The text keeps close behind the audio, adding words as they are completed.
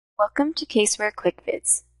Welcome to CaseWare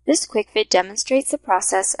QuickVids. This QuickVid demonstrates the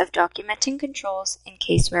process of documenting controls in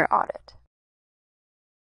CaseWare Audit.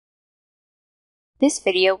 This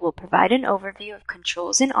video will provide an overview of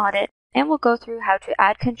controls in Audit and will go through how to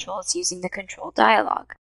add controls using the control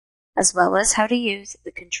dialog, as well as how to use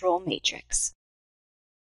the control matrix.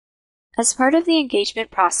 As part of the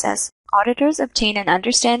engagement process, auditors obtain an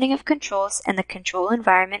understanding of controls and the control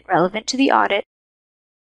environment relevant to the audit,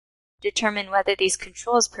 determine whether these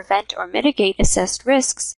controls prevent or mitigate assessed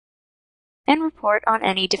risks, and report on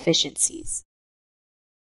any deficiencies.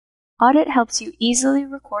 Audit helps you easily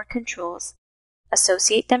record controls,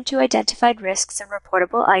 associate them to identified risks and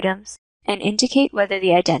reportable items, and indicate whether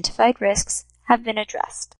the identified risks have been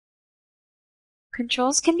addressed.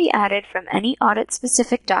 Controls can be added from any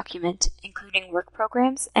audit-specific document, including work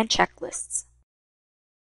programs and checklists.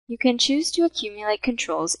 You can choose to accumulate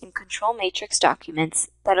controls in control matrix documents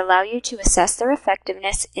that allow you to assess their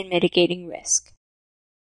effectiveness in mitigating risk.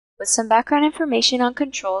 With some background information on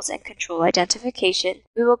controls and control identification,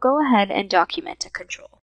 we will go ahead and document a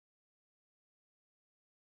control.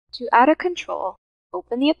 To add a control,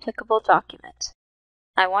 open the applicable document.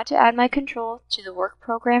 I want to add my control to the work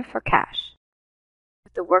program for cash.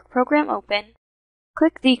 With the work program open,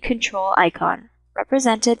 click the control icon,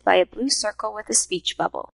 represented by a blue circle with a speech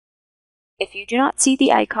bubble. If you do not see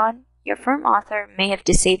the icon, your firm author may have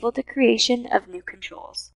disabled the creation of new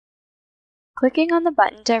controls. Clicking on the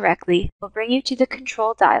button directly will bring you to the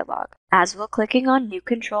control dialog, as will clicking on New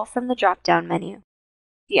Control from the drop-down menu.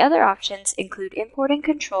 The other options include importing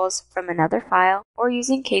controls from another file or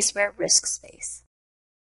using CaseWare Risk Space.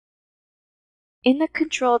 In the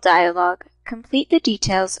control dialog, complete the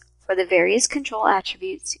details for the various control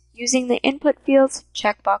attributes using the input fields,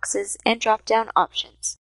 checkboxes, and drop-down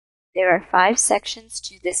options. There are 5 sections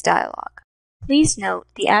to this dialog. Please note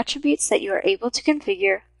the attributes that you are able to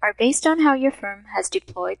configure are based on how your firm has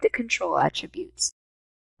deployed the control attributes.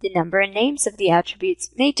 The number and names of the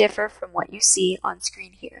attributes may differ from what you see on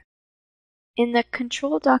screen here. In the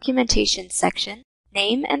Control Documentation section,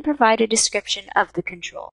 name and provide a description of the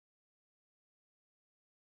control.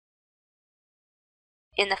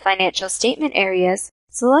 In the Financial Statement areas,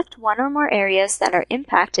 select one or more areas that are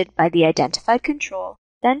impacted by the identified control,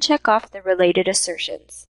 then check off the related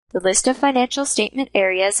assertions. The list of financial statement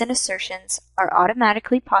areas and assertions are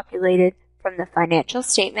automatically populated from the Financial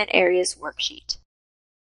Statement Areas worksheet.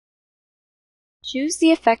 Choose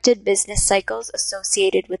the affected business cycles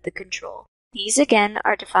associated with the control. These again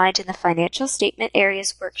are defined in the Financial Statement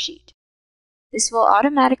Areas worksheet. This will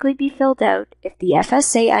automatically be filled out if the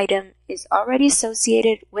FSA item is already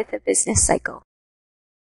associated with a business cycle.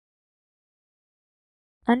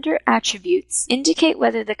 Under Attributes, indicate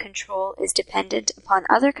whether the control is dependent upon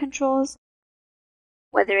other controls,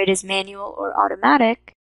 whether it is manual or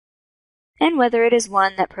automatic, and whether it is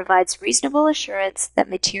one that provides reasonable assurance that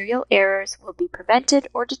material errors will be prevented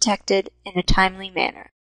or detected in a timely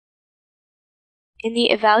manner. In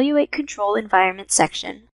the Evaluate Control Environment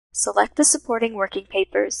section, select the supporting working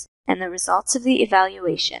papers and the results of the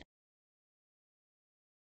evaluation.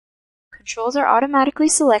 Controls are automatically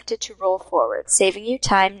selected to roll forward, saving you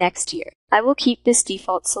time next year. I will keep this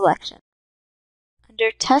default selection.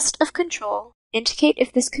 Under Test of Control, indicate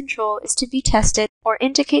if this control is to be tested or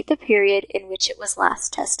indicate the period in which it was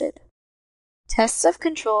last tested. Tests of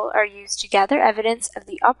control are used to gather evidence of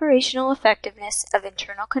the operational effectiveness of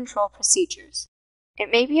internal control procedures.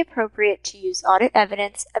 It may be appropriate to use audit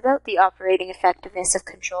evidence about the operating effectiveness of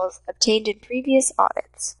controls obtained in previous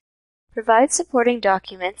audits. Provide supporting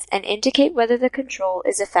documents and indicate whether the control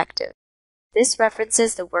is effective. This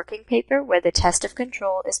references the working paper where the test of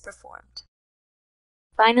control is performed.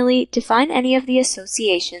 Finally, define any of the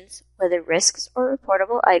associations, whether risks or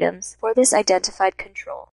reportable items, for this identified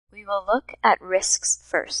control. We will look at risks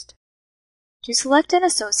first. To select an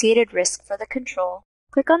associated risk for the control,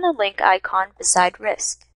 click on the link icon beside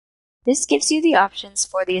risk. This gives you the options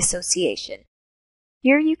for the association.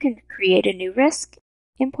 Here you can create a new risk,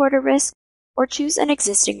 import a risk, or choose an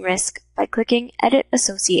existing risk by clicking Edit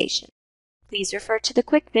Association. Please refer to the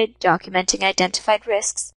QuickVid documenting identified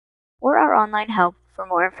risks or our online help for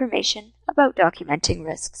more information about documenting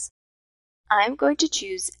risks. I am going to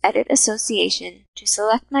choose Edit Association to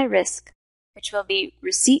select my risk, which will be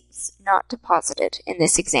Receipts Not Deposited in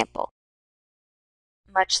this example.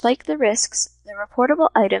 Much like the risks, the reportable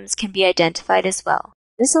items can be identified as well.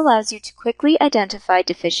 This allows you to quickly identify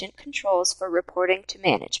deficient controls for reporting to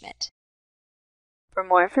management. For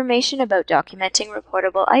more information about documenting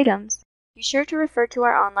reportable items, be sure to refer to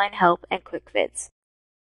our online help and QuickVids.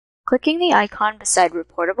 Clicking the icon beside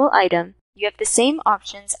reportable item, you have the same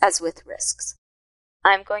options as with risks.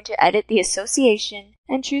 I'm going to edit the association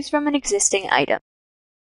and choose from an existing item.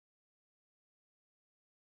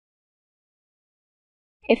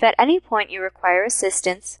 If at any point you require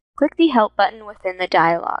assistance, click the Help button within the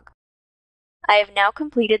dialog. I have now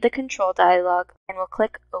completed the control dialog and will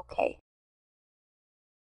click OK.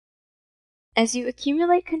 As you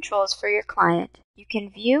accumulate controls for your client, you can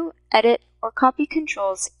view, edit, or copy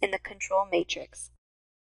controls in the control matrix.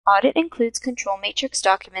 Audit includes control matrix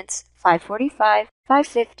documents 545,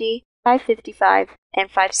 550, 555, and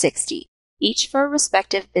 560, each for a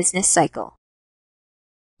respective business cycle.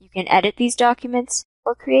 You can edit these documents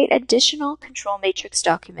or create additional control matrix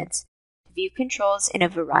documents to view controls in a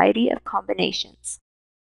variety of combinations.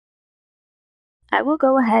 I will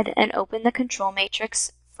go ahead and open the control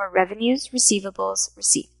matrix for revenues, receivables,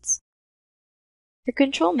 receipts. The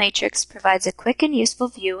control matrix provides a quick and useful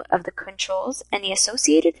view of the controls and the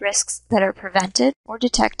associated risks that are prevented or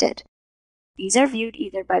detected. These are viewed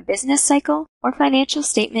either by business cycle or financial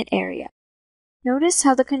statement area. Notice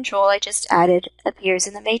how the control I just added appears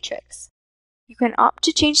in the matrix. You can opt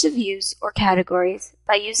to change the views or categories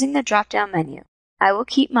by using the drop-down menu. I will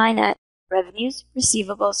keep mine at Revenues,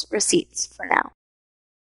 Receivables, Receipts for now.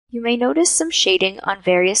 You may notice some shading on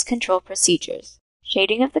various control procedures.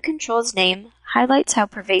 Shading of the control's name highlights how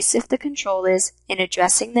pervasive the control is in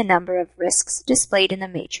addressing the number of risks displayed in the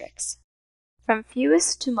matrix. From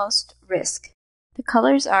fewest to most risk, the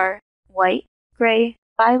colors are white, gray,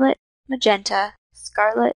 violet, magenta,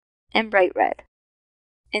 scarlet, and bright red.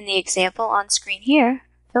 In the example on screen here,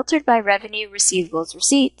 filtered by Revenue, Receivables,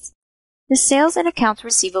 Receipts, the Sales and Accounts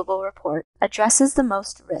Receivable report addresses the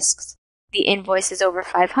most risks. The invoices over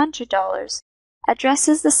 $500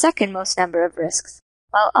 addresses the second most number of risks,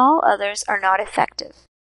 while all others are not effective.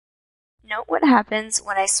 Note what happens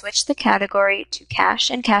when I switch the category to cash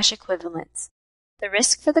and cash equivalents. The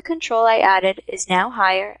risk for the control I added is now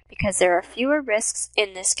higher because there are fewer risks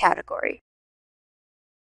in this category.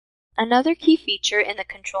 Another key feature in the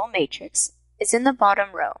control matrix is in the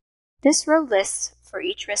bottom row. This row lists, for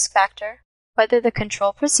each risk factor, whether the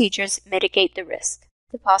control procedures mitigate the risk.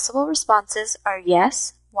 The possible responses are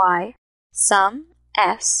yes, Y, some,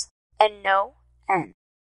 S, and no, N.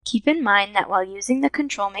 Keep in mind that while using the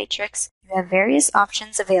control matrix, you have various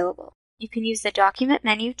options available. You can use the document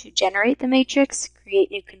menu to generate the matrix,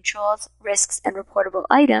 create new controls, risks, and reportable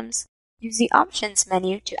items, use the options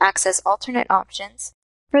menu to access alternate options.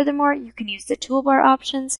 Furthermore, you can use the toolbar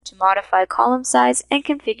options to modify column size and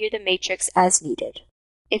configure the matrix as needed.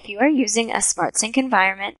 If you are using a SmartSync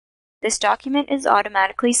environment, this document is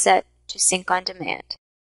automatically set to sync on demand.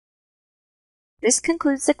 This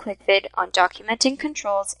concludes the quick vid on documenting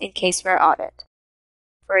controls in CaseWare Audit.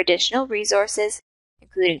 For additional resources,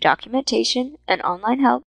 including documentation and online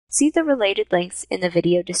help, see the related links in the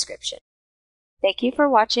video description. Thank you for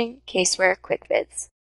watching CaseWare Quick Vids.